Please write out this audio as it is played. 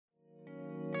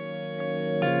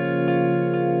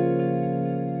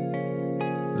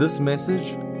This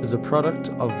message is a product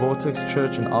of Vortex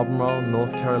Church in Albemarle,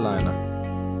 North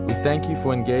Carolina. We thank you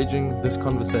for engaging this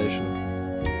conversation.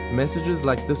 Messages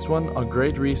like this one are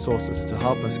great resources to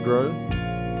help us grow,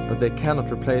 but they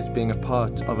cannot replace being a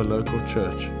part of a local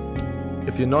church.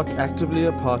 If you're not actively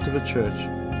a part of a church,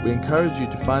 we encourage you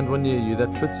to find one near you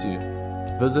that fits you.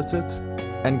 Visit it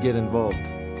and get involved.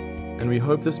 And we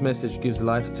hope this message gives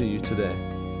life to you today.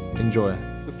 Enjoy.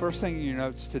 The first thing you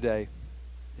notice today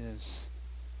is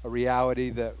a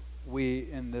reality that we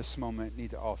in this moment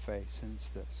need to all face, and it's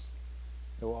this: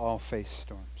 that we'll all face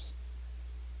storms.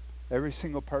 Every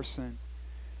single person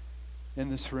in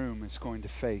this room is going to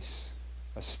face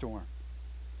a storm.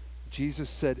 Jesus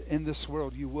said, in this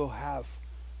world you will have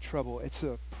trouble. It's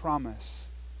a promise.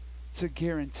 It's a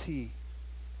guarantee.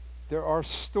 There are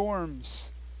storms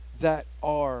that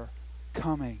are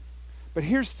coming. But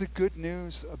here's the good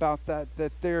news about that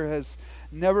there has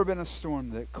never been a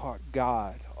storm that caught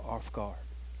God off guard.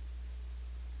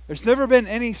 There's never been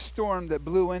any storm that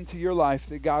blew into your life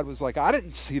that God was like, I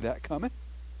didn't see that coming.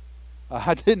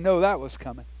 I didn't know that was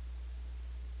coming.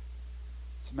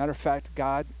 As a matter of fact,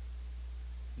 God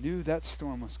knew that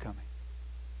storm was coming.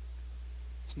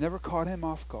 It's never caught him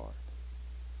off guard.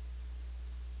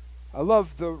 I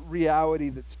love the reality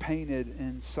that's painted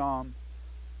in Psalm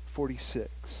 46.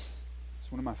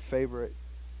 It's one of my favorite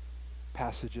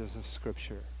passages of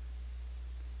Scripture.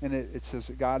 And it says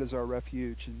that God is our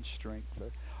refuge and strength.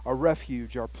 Our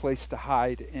refuge, our place to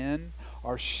hide in,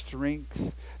 our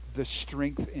strength, the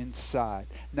strength inside.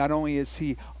 Not only is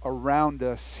he around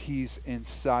us, he's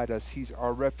inside us. He's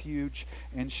our refuge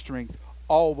and strength,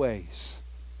 always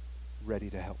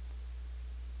ready to help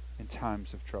in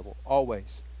times of trouble.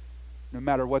 Always. No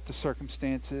matter what the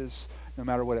circumstances, no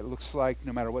matter what it looks like,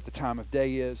 no matter what the time of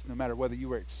day is, no matter whether you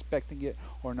were expecting it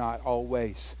or not,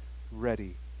 always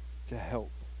ready to help.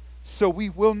 So we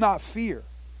will not fear.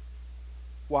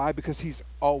 Why? Because he's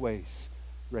always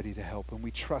ready to help, and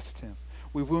we trust him.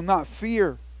 We will not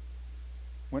fear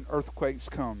when earthquakes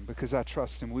come, because I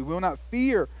trust him. We will not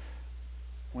fear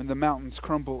when the mountains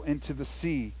crumble into the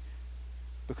sea,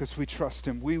 because we trust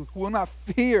him. We will not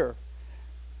fear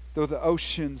though the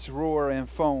oceans roar and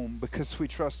foam, because we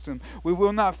trust him. We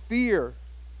will not fear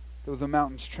though the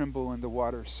mountains tremble and the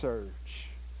waters surge.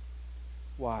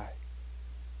 Why?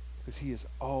 Because he is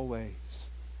always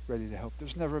ready to help.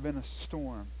 There's never been a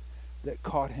storm that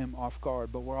caught him off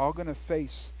guard, but we're all going to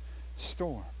face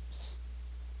storms.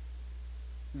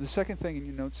 And the second thing in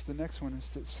your notes, the next one, is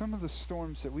that some of the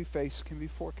storms that we face can be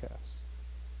forecast.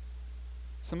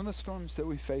 Some of the storms that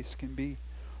we face can be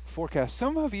forecast.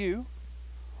 Some of you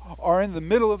are in the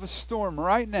middle of a storm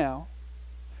right now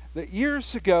that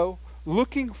years ago,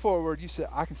 looking forward, you said,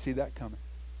 I can see that coming.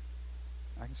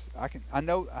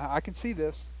 I can see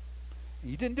this.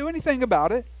 You didn't do anything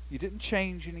about it. You didn't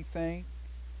change anything.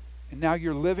 And now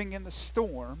you're living in the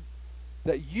storm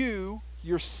that you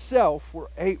yourself were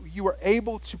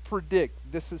able to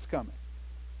predict this is coming.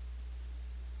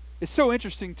 It's so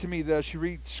interesting to me that as you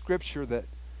read Scripture that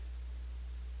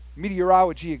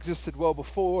meteorology existed well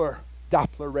before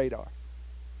Doppler radar.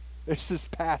 There's this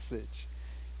passage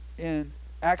in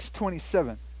Acts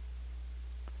 27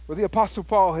 where the Apostle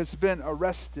Paul has been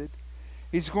arrested.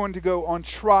 He's going to go on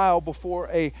trial before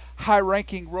a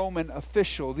high-ranking Roman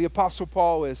official. The Apostle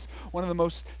Paul is one of the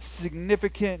most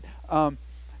significant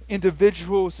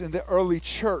individuals in the early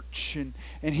church.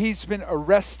 And he's been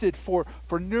arrested for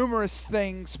numerous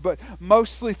things, but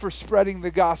mostly for spreading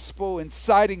the gospel,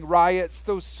 inciting riots,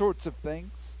 those sorts of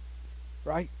things.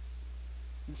 Right?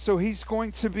 And so he's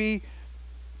going to be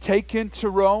taken to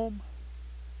Rome.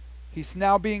 He's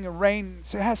now being arraigned,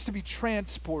 so it has to be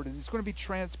transported. He's going to be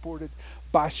transported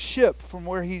by ship from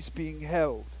where he's being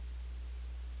held.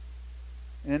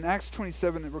 And in Acts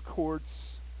 27 it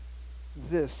records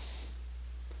this.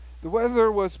 The weather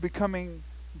was becoming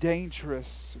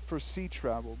dangerous for sea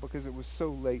travel because it was so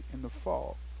late in the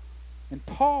fall. And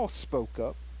Paul spoke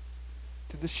up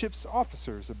to the ship's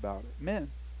officers about it.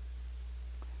 Men,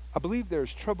 I believe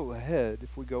there's trouble ahead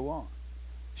if we go on.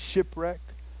 Shipwreck,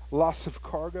 loss of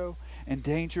cargo, and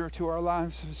danger to our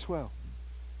lives as well.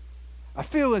 I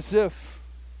feel as if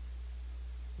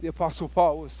the Apostle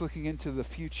Paul was looking into the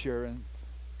future and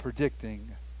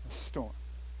predicting a storm.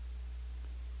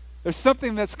 There's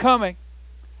something that's coming.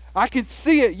 I can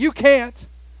see it. You can't.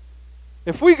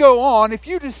 If we go on, if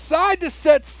you decide to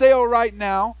set sail right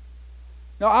now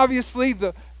obviously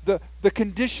the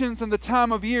conditions and the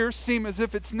time of year seem as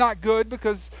if it's not good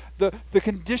because the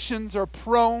conditions are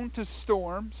prone to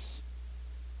storms.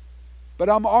 But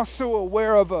I'm also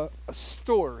aware of a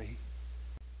story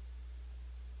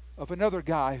of another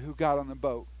guy who got on the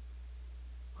boat,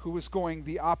 who was going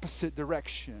the opposite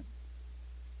direction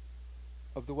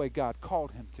of the way God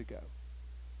called him to go.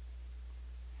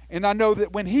 And I know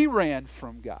that when he ran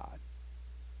from God,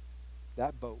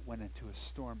 that boat went into a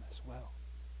storm as well.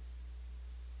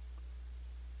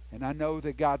 And I know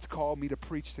that God's called me to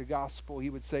preach the gospel. He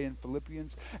would say in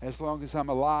Philippians, as long as I'm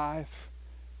alive,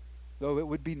 though it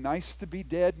would be nice to be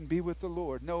dead and be with the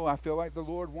Lord. No, I feel like the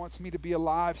Lord wants me to be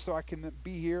alive so I can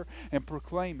be here and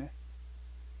proclaim it.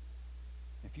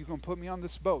 If you're going to put me on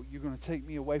this boat, you're going to take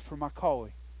me away from my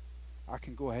calling. I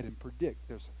can go ahead and predict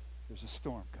there's a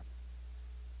storm coming.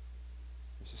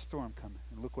 There's a storm coming.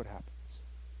 And look what happens.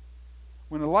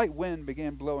 When a light wind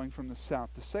began blowing from the south,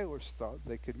 the sailors thought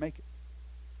they could make it.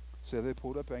 So they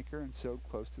pulled up anchor and sailed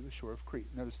close to the shore of Crete.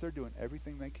 Notice they're doing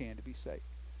everything they can to be safe.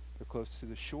 They're close to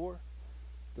the shore.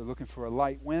 They're looking for a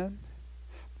light wind.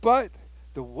 But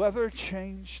the weather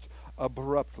changed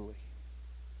abruptly.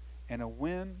 And a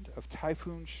wind of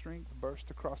typhoon strength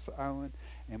burst across the island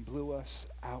and blew us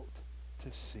out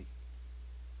to sea.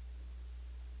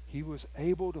 He was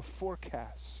able to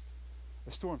forecast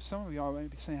a storm. Some of y'all may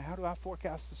be saying, how do I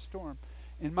forecast a storm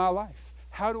in my life?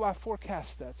 How do I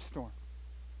forecast that storm?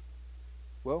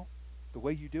 Well, the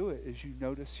way you do it is you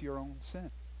notice your own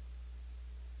sin.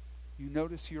 You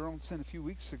notice your own sin. A few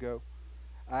weeks ago,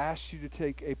 I asked you to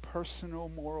take a personal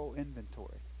moral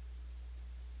inventory.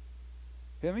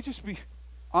 Let me just be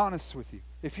honest with you.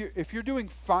 If you're doing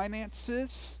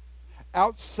finances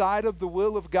outside of the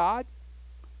will of God,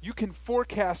 you can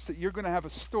forecast that you're going to have a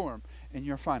storm in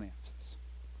your finances.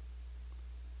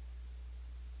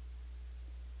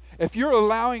 If you're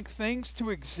allowing things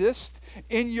to exist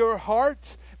in your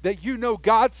heart that you know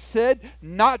God said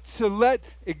not to let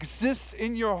exist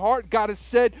in your heart, God has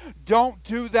said don't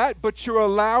do that, but you're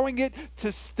allowing it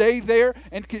to stay there,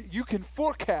 and you can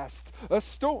forecast a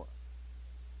storm.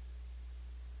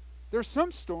 There are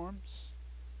some storms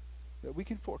that we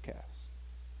can forecast.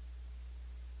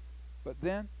 But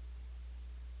then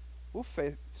we'll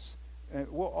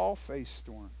all face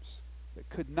storms that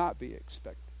could not be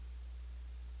expected.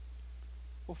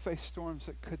 We'll face storms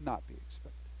that could not be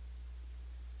expected.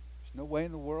 There's no way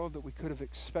in the world that we could have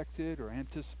expected or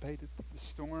anticipated that the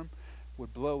storm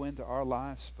would blow into our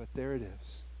lives, but there it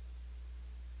is.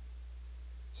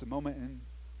 It's a moment in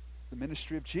the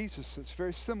ministry of Jesus that's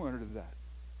very similar to that.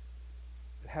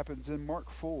 It happens in Mark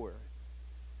 4.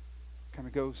 It kind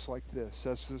of goes like this.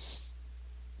 As this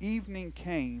evening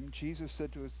came, Jesus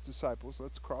said to his disciples,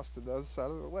 let's cross to the other side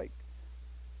of the lake.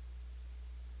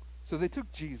 So they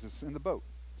took Jesus in the boat,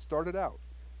 started out,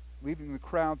 leaving the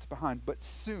crowds behind. But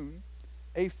soon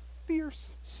a fierce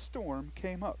storm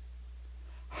came up.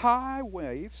 High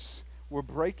waves were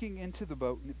breaking into the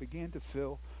boat, and it began to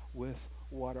fill with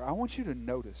water. I want you to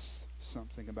notice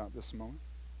something about this moment.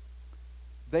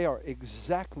 They are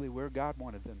exactly where God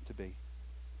wanted them to be,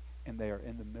 and they are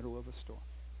in the middle of a storm.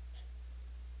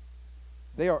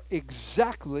 They are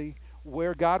exactly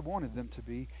where God wanted them to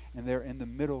be, and they're in the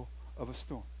middle of a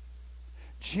storm.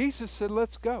 Jesus said,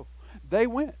 let's go. They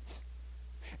went,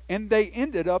 and they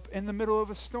ended up in the middle of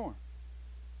a storm.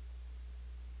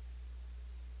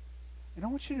 And I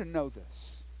want you to know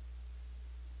this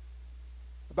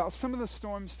about some of the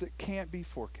storms that can't be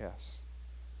forecast.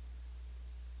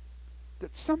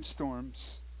 That some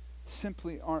storms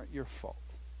simply aren't your fault.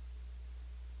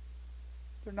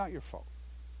 They're not your fault.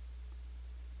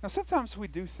 Now, sometimes we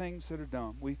do things that are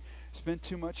dumb. We spend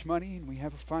too much money and we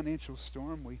have a financial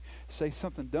storm. We say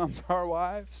something dumb to our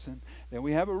wives, and then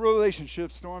we have a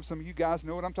relationship storm. Some of you guys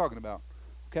know what I'm talking about,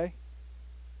 okay?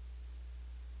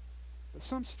 But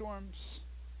some storms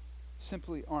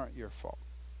simply aren't your fault.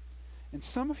 And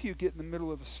some of you get in the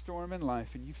middle of a storm in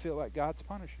life and you feel like God's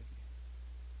punishing you.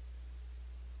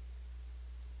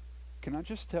 Can I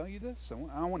just tell you this?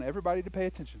 I want everybody to pay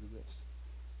attention to this.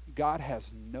 God has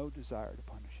no desire to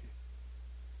punish you.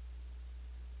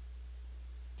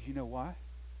 Do you know why?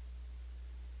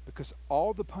 Because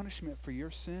all the punishment for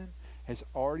your sin has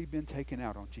already been taken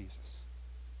out on Jesus.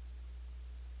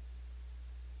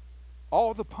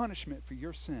 All the punishment for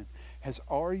your sin has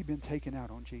already been taken out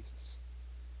on Jesus.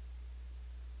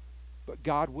 But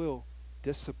God will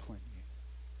discipline you.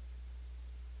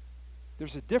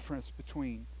 There's a difference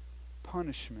between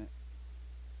punishment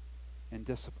and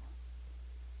discipline.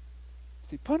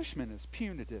 See, punishment is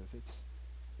punitive.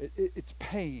 It's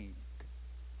paying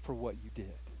for what you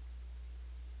did.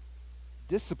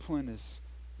 Discipline is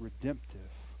redemptive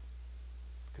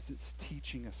because it's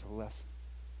teaching us a lesson.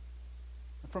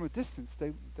 And from a distance,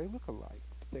 they look alike,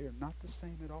 but they are not the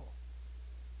same at all.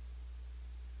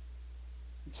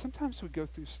 And sometimes we go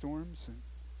through storms and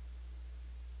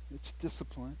it's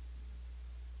discipline.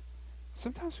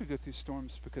 Sometimes we go through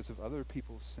storms because of other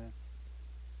people's sin.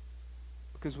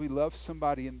 Because we love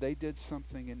somebody and they did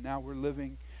something, and now we're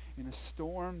living in a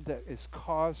storm that is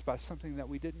caused by something that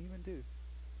we didn't even do.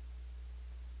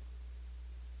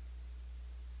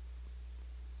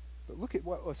 But look at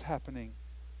what was happening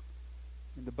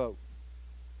in the boat.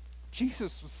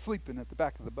 Jesus was sleeping at the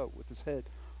back of the boat with his head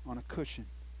on a cushion.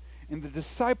 And the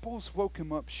disciples woke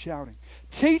him up shouting,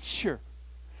 "Teacher,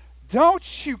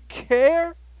 don't you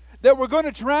care that we're going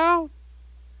to drown?"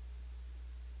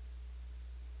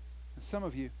 And some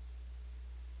of you,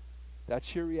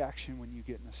 that's your reaction when you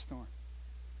get in a storm.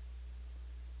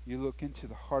 You look into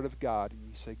the heart of God and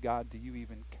you say, "God, do you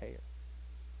even care?"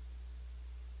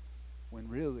 When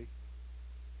really,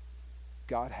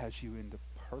 God has you in the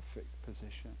perfect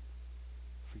position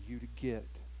for you to get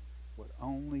what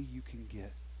only you can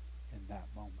get in that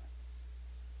moment.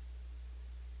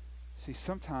 See,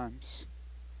 sometimes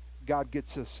God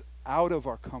gets us out of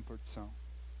our comfort zone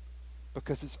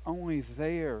because it's only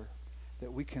there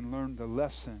that we can learn the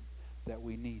lesson that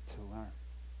we need to learn.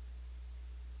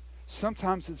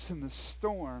 Sometimes it's in the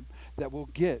storm that we'll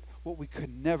get what we could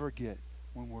never get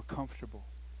when we're comfortable.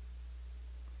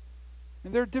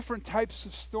 And there are different types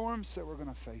of storms that we're going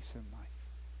to face in life.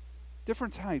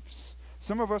 Different types.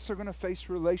 Some of us are going to face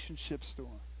relationship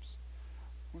storms.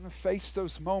 We're going to face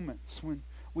those moments when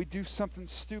we do something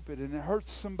stupid and it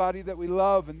hurts somebody that we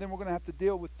love, and then we're going to have to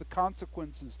deal with the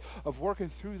consequences of working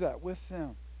through that with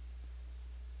them.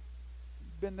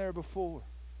 You've been there before.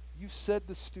 You've said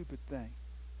the stupid thing.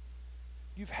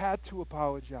 You've had to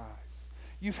apologize.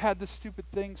 You've had the stupid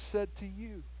thing said to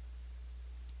you.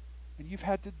 And you've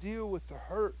had to deal with the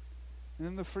hurt and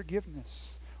then the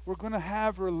forgiveness. We're going to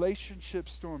have relationship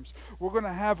storms. We're going to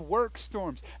have work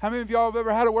storms. How many of y'all have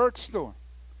ever had a work storm?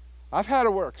 I've had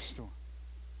a work storm.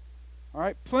 All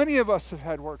right? Plenty of us have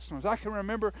had work storms. I can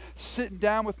remember sitting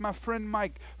down with my friend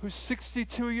Mike, who's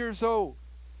 62 years old,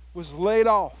 was laid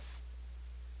off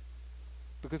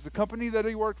because the company that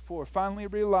he worked for finally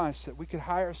realized that we could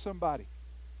hire somebody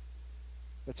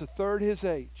that's a third his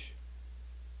age,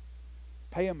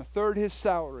 pay him a third his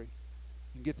salary,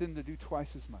 and get them to do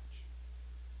twice as much.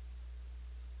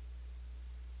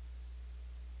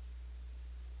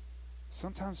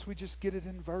 Sometimes we just get it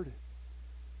inverted.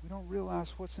 We don't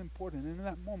realize what's important. And in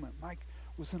that moment, Mike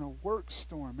was in a work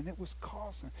storm, and it was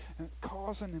causing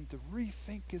him to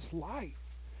rethink his life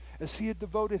as he had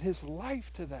devoted his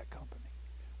life to that company.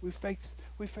 We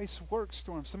face work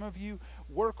storms. Some of you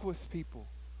work with people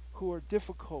who are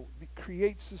difficult. It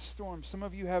creates a storm. Some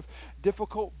of you have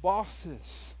difficult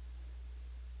bosses.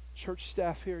 Church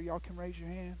staff here, y'all can raise your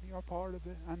hand. You're part of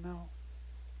it. I know.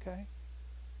 Okay?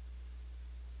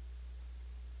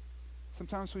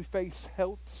 Sometimes we face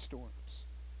health storms.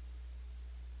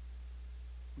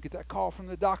 We get that call from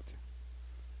the doctor.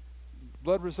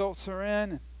 Blood results are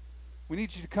in. And we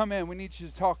need you to come in. We need you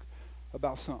to talk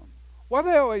about something. Why do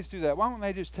they always do that? Why don't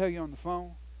they just tell you on the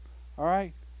phone? All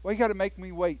right? Well, you got to make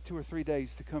me wait 2 or 3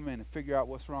 days to come in and figure out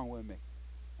what's wrong with me.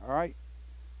 All right?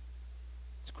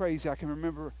 It's crazy. I can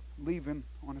remember leaving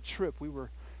on a trip. We were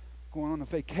going on a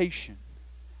vacation.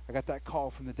 I got that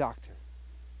call from the doctor.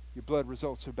 Your blood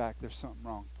results are back. There's something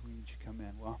wrong. We need you to come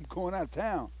in. Well, I'm going out of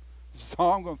town. This is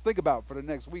all I'm going to think about for the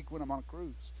next week when I'm on a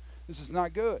cruise. This is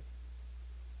not good.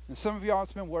 And some of y'all,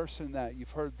 it's been worse than that.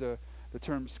 You've heard the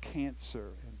terms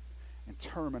cancer and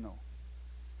terminal.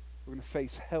 We're going to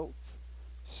face health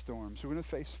storms. We're going to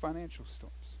face financial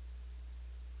storms.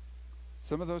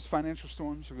 Some of those financial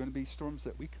storms are going to be storms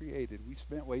that we created. We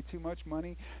spent way too much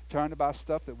money trying to buy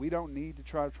stuff that we don't need to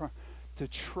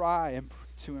try and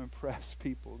to impress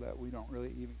people that we don't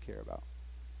really even care about.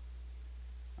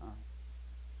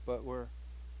 But we're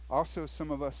also,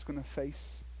 some of us, going to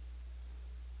face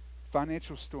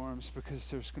financial storms because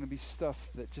there's going to be stuff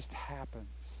that just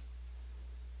happens.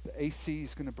 The AC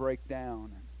is going to break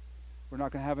down, and we're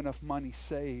not going to have enough money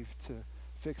saved to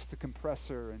fix the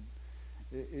compressor, and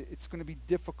it's going to be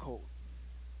difficult.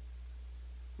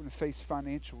 We're going to face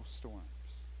financial storms.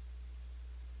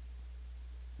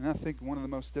 And I think one of the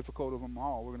most difficult of them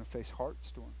all, we're going to face heart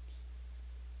storms.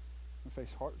 We're going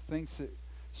to face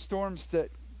storms that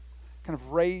kind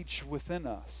of rage within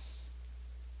us.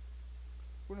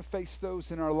 We're going to face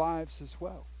those in our lives as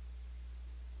well.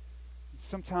 And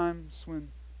sometimes when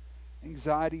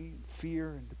anxiety,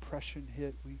 fear, and depression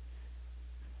hit, we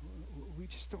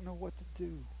just don't know what to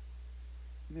do.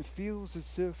 And it feels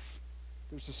as if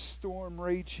there's a storm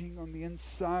raging on the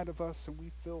inside of us and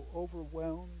we feel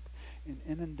overwhelmed and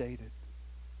inundated.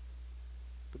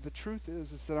 But the truth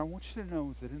is that I want you to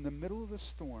know that in the middle of the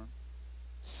storm,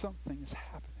 something is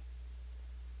happening.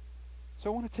 So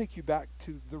I want to take you back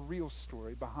to the real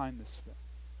story behind this film.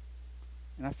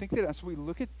 And I think that as we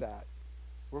look at that,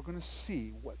 we're going to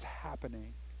see what's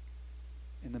happening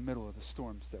in the middle of the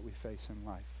storms that we face in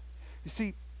life. You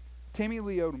see, Tammy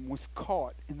Lee Odom was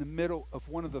caught in the middle of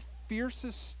one of the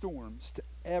fiercest storms to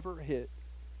ever hit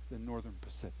the Northern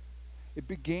Pacific. It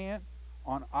began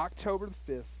on October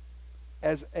the 5th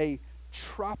as a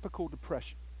tropical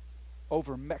depression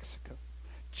over Mexico,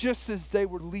 just as they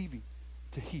were leaving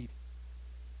Tahiti.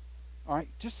 All right,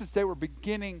 just as they were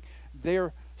beginning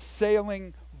their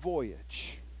sailing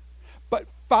voyage. But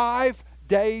 5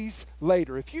 days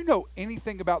later, if you know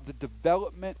anything about the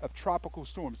development of tropical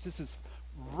storms, this is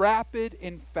rapid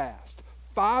and fast.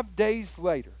 5 days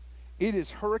later, it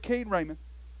is Hurricane Raymond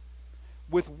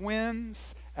with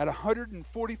winds at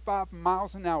 145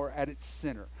 miles an hour at its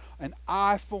center. An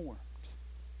eye formed.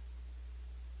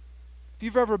 If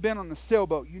you've ever been on a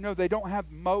sailboat, you know they don't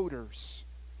have motors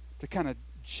to kind of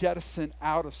jettison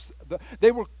out of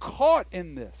they were caught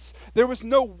in this. There was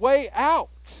no way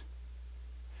out.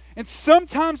 And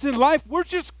sometimes in life, we're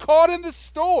just caught in the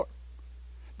storm.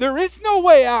 There is no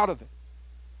way out of it.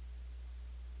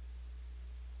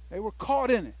 They were caught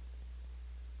in it.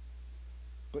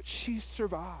 But she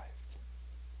survived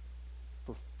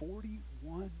for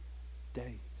 41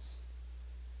 days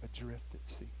adrift at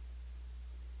sea.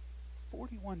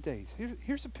 41 days.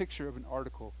 Here's a picture of an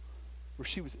article where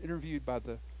she was interviewed by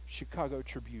the Chicago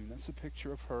Tribune. That's a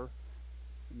picture of her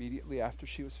immediately after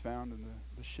she was found in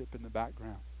the ship in the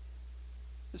background.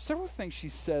 There's several things she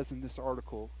says in this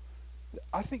article that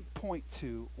I think point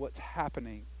to what's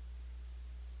happening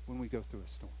when we go through a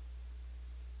storm.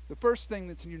 The first thing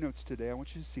that's in your notes today, I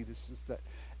want you to see this, is that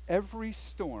every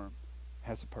storm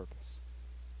has a purpose.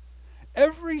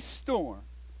 Every storm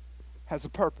has a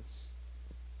purpose.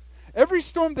 Every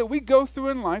storm that we go through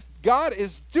in life, God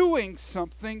is doing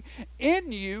something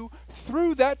in you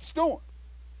through that storm.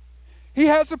 He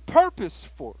has a purpose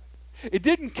for it. It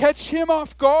didn't catch him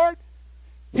off guard.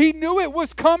 He knew it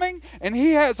was coming, and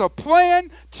he has a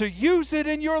plan to use it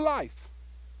in your life.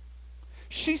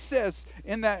 She says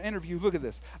in that interview, look at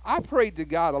this, I prayed to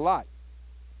God a lot,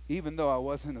 even though I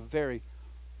wasn't a very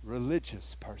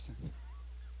religious person.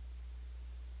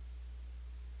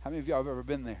 How many of y'all have ever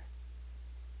been there?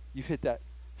 You've hit that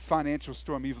financial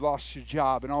storm, you've lost your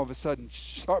job, and all of a sudden you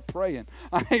start praying.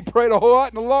 I ain't prayed a whole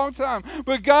lot in a long time,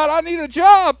 but God, I need a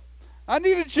job. I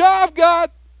need a job,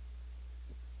 God.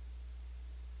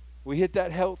 We hit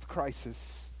that health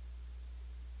crisis.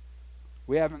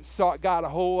 We haven't sought God a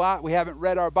whole lot. We haven't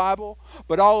read our Bible.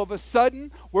 But all of a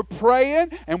sudden, we're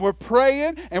praying, and we're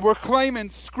praying, and we're claiming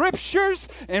scriptures,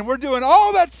 and we're doing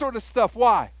all that sort of stuff.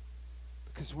 Why?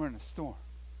 Because we're in a storm.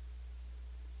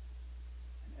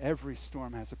 And every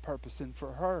storm has a purpose. And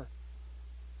for her,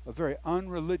 a very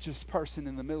unreligious person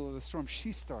in the middle of the storm,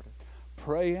 she started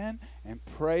praying and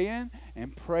praying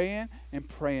and praying and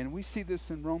praying. We see this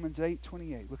in Romans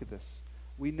 8:28. Look at this.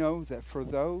 We know that for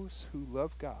those who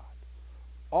love God,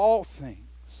 all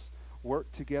things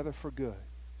work together for good,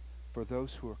 for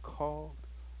those who are called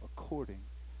according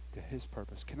to his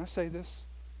purpose. Can I say this?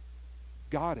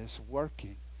 God is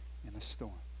working in a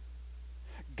storm.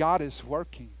 God is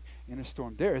working in a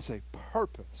storm. There is a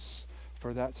purpose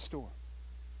for that storm.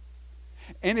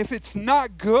 And if it's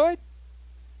not good,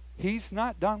 he's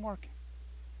not done working.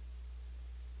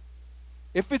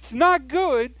 If it's not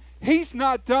good, he's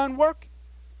not done working.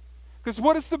 Because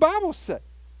what does the Bible say?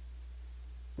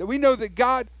 That we know that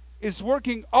God is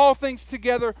working all things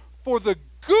together for the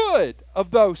good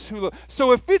of those who love.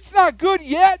 So if it's not good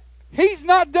yet, he's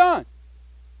not done.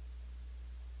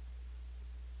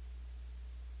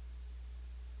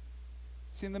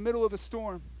 See, in the middle of a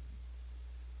storm,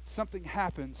 something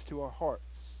happens to our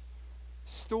hearts.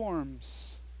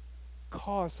 Storms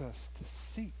cause us to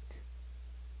seek.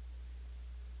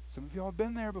 Some of y'all have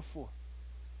been there before.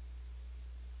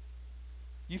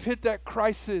 You've hit that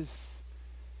crisis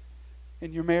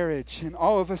in your marriage, and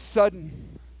all of a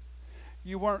sudden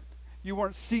you weren't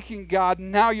seeking God,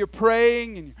 and now you're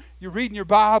praying and you're reading your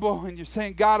Bible and you're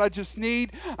saying, God,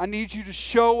 I need you to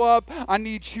show up. I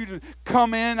need you to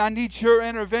come in. I need your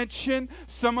intervention.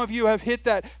 Some of you have hit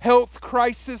that health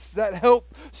crisis, that health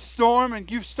storm, and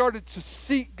you've started to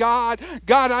seek God.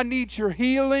 God, I need your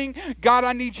healing. God,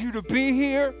 I need you to be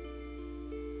here.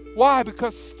 Why?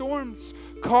 Because storms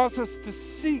cause us to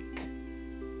seek.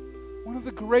 One of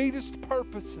the greatest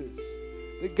purposes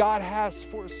that God has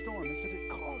for a storm is that it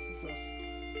causes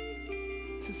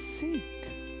us to seek.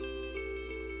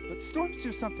 But storms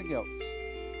do something else.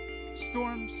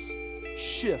 Storms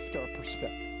shift our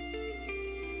perspective.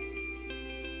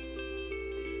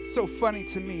 It's so funny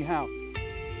to me how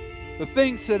The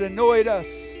things that annoyed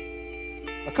us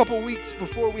a couple weeks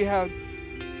before we had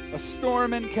a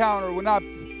storm encounter will not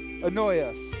annoy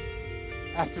us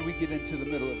after we get into the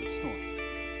middle of a storm.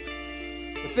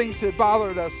 The things that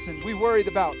bothered us and we worried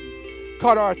about and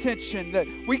caught our attention, that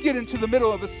we get into the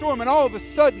middle of a storm and all of a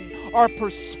sudden our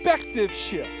perspective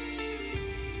shifts.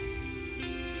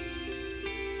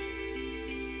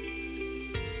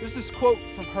 There's this quote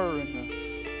from her in the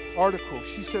article.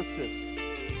 She says this: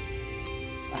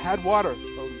 I had water,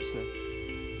 Odom said.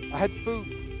 I had food.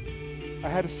 I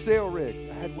had a sail rig.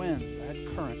 I had wind. I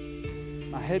had current.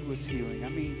 My head was healing. I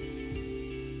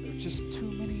mean, there were just too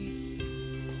many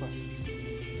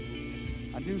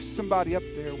pluses. I knew somebody up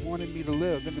there wanted me to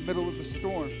live in the middle of the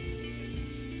storm.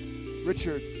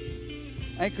 Richard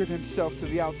anchored himself to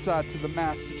the outside, to the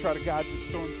mast, to try to guide the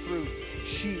storm through.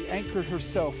 She anchored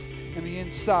herself in the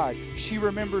inside. She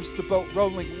remembers the boat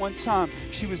rolling. One time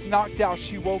she was knocked out.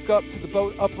 She woke up to the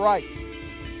boat upright.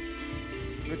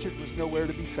 Richard was nowhere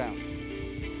to be found.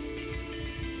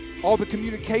 All the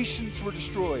communications were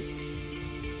destroyed,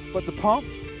 but the pump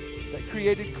that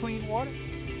created clean water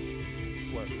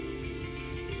worked.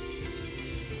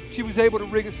 She was able to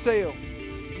rig a sail.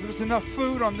 There was enough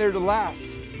food on there to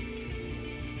last.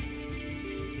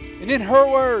 And in her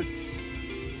words,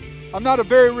 I'm not a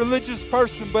very religious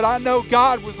person, but I know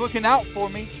God was looking out for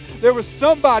me. There was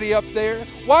somebody up there.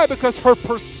 Why? Because her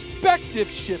perspective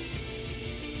shifted.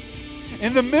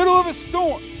 In the middle of a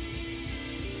storm.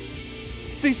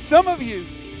 See, some of you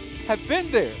have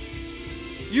been there.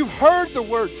 You've heard the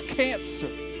words cancer.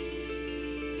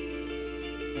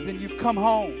 And then you've come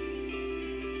home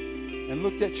and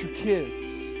looked at your kids.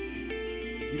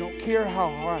 You don't care how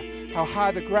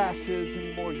high the grass is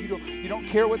anymore. You don't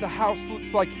care what the house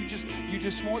looks like. You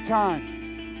just want time.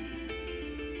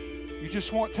 You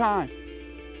just want time.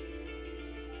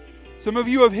 Some of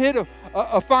you have hit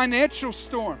a financial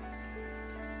storm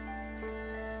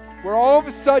where all of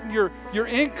a sudden your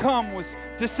income was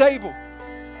disabled.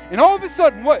 And all of a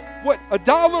sudden what a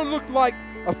dollar looked like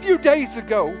a few days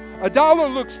ago, a dollar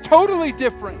looks totally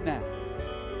different now.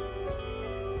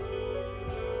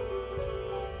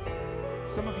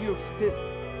 Some of you have hit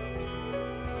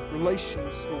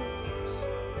relational storms.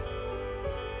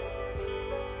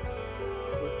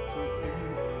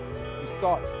 You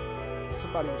thought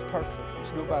somebody was perfect.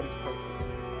 There's nobody's perfect.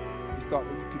 You thought,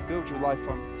 well, you could build your life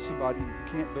on somebody. You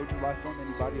can't build your life on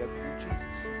anybody other than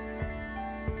Jesus.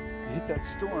 You hit that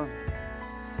storm.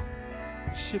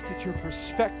 It shifted your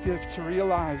perspective to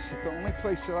realize that the only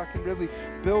place that I can really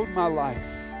build my life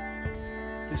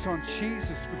is on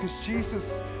Jesus, because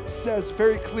Jesus says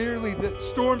very clearly that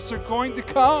storms are going to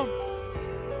come.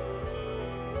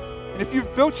 And if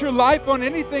you've built your life on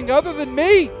anything other than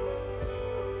me,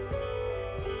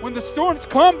 when the storms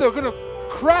come, they're going to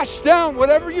crash down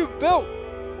whatever you've built.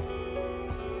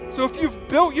 So if you've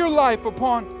built your life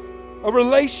upon a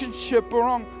relationship or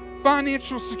on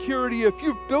financial security, if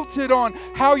you've built it on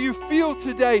how you feel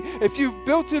today, if you've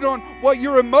built it on what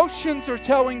your emotions are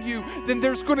telling you, then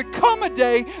there's going to come a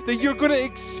day that you're going to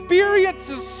experience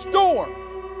a storm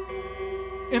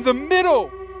in the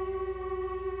middle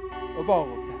of all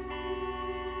of that.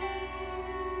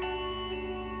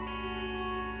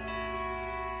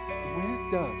 And when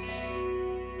it does,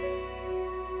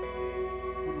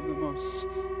 one of the most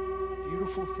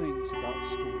beautiful things about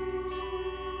storms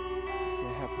is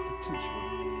they have the potential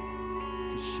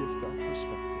to shift our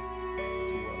perspective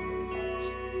to what really matters.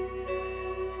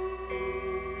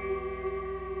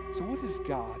 So what does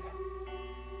God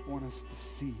want us to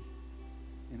see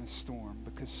in a storm?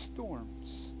 Because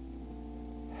storms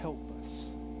help us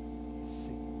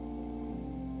see.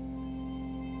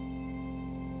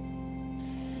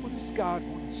 What does God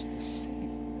want us to see?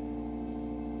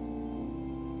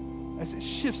 As it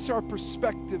shifts our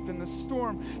perspective and the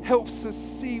storm helps us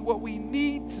see what we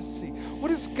need to see. What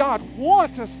does God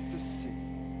want us to see?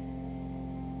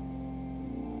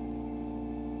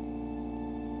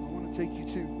 I want to take you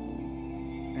to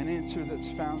an answer that's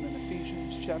found in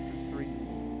Ephesians chapter 3.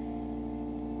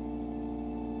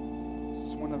 This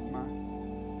is one of my,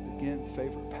 again,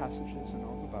 favorite passages in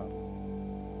all the Bible.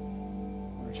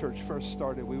 When our church first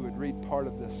started, we would read part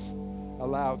of this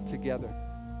aloud together.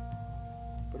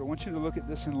 But I want you to look at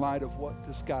this in light of what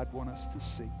does God want us to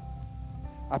see.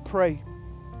 I pray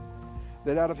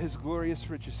that out of His glorious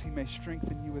riches He may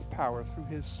strengthen you with power through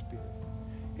His Spirit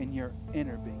in your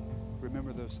inner being.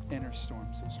 Remember those inner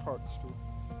storms, those heart storms.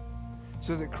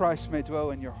 So that Christ may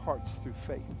dwell in your hearts through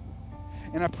faith.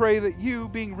 And I pray that you,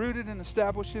 being rooted and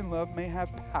established in love, may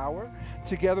have power,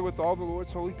 together with all the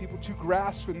Lord's holy people, to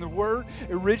grasp. And the word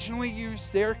originally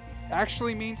used there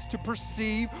actually means to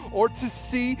perceive or to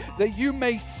see, that you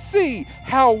may see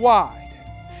how wide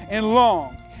and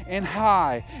long and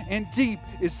high and deep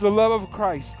is the love of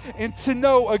Christ. And to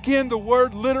know, again, the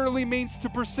word literally means to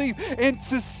perceive, and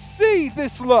to see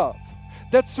this love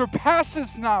that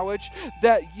surpasses knowledge,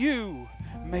 that you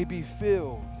may be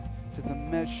filled to the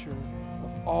measure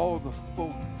of all the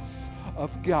fullness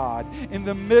of God. In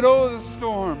the middle of the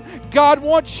storm, God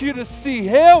wants you to see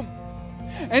Him.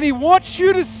 And He wants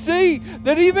you to see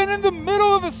that even in the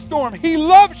middle of the storm, He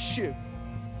loves you.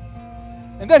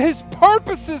 And that His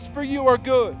purposes for you are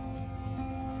good.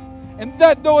 And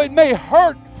that though it may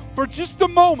hurt for just a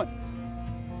moment,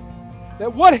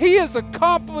 that what He is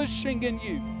accomplishing in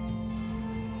you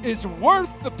is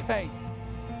worth the pain.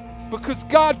 Because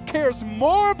God cares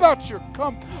more about your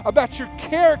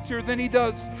character than He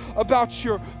does about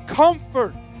your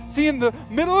comfort. See, in the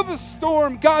middle of a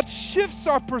storm, God shifts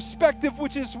our perspective,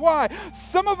 which is why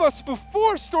some of us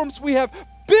before storms, we have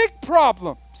big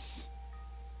problems.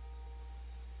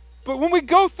 But when we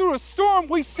go through a storm,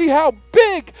 we see how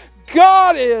big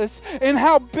God is and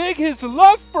how big His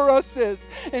love for us is.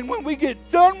 And when we get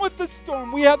done with the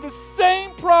storm, we have the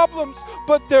same problems,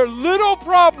 but they're little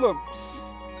problems.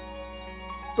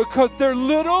 Because they're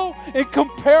little in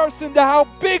comparison to how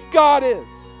big God is.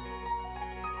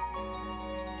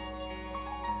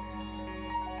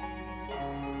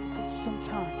 But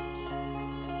sometimes,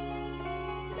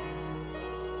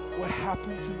 what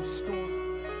happens in the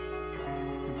storm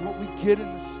and what we get in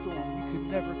the storm, we could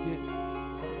never get in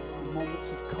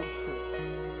moments of comfort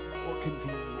or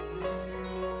convenience.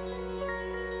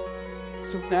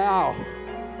 So now,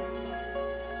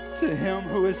 to Him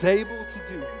who is able to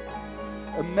do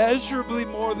immeasurably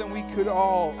more than we could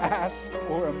all ask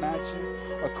or imagine,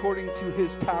 according to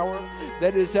His power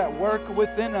that is at work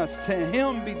within us, to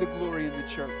Him be the glory in the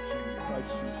church in Christ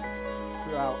Jesus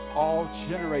throughout all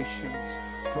generations,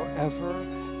 forever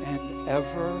and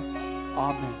ever.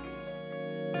 Amen.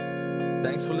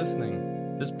 Thanks for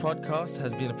listening. This podcast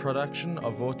has been a production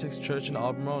of Vortex Church in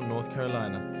Albemarle, North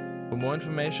Carolina. For more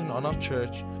information on our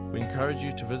church, we encourage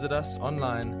you to visit us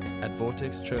online at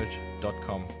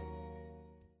vortexchurch.com.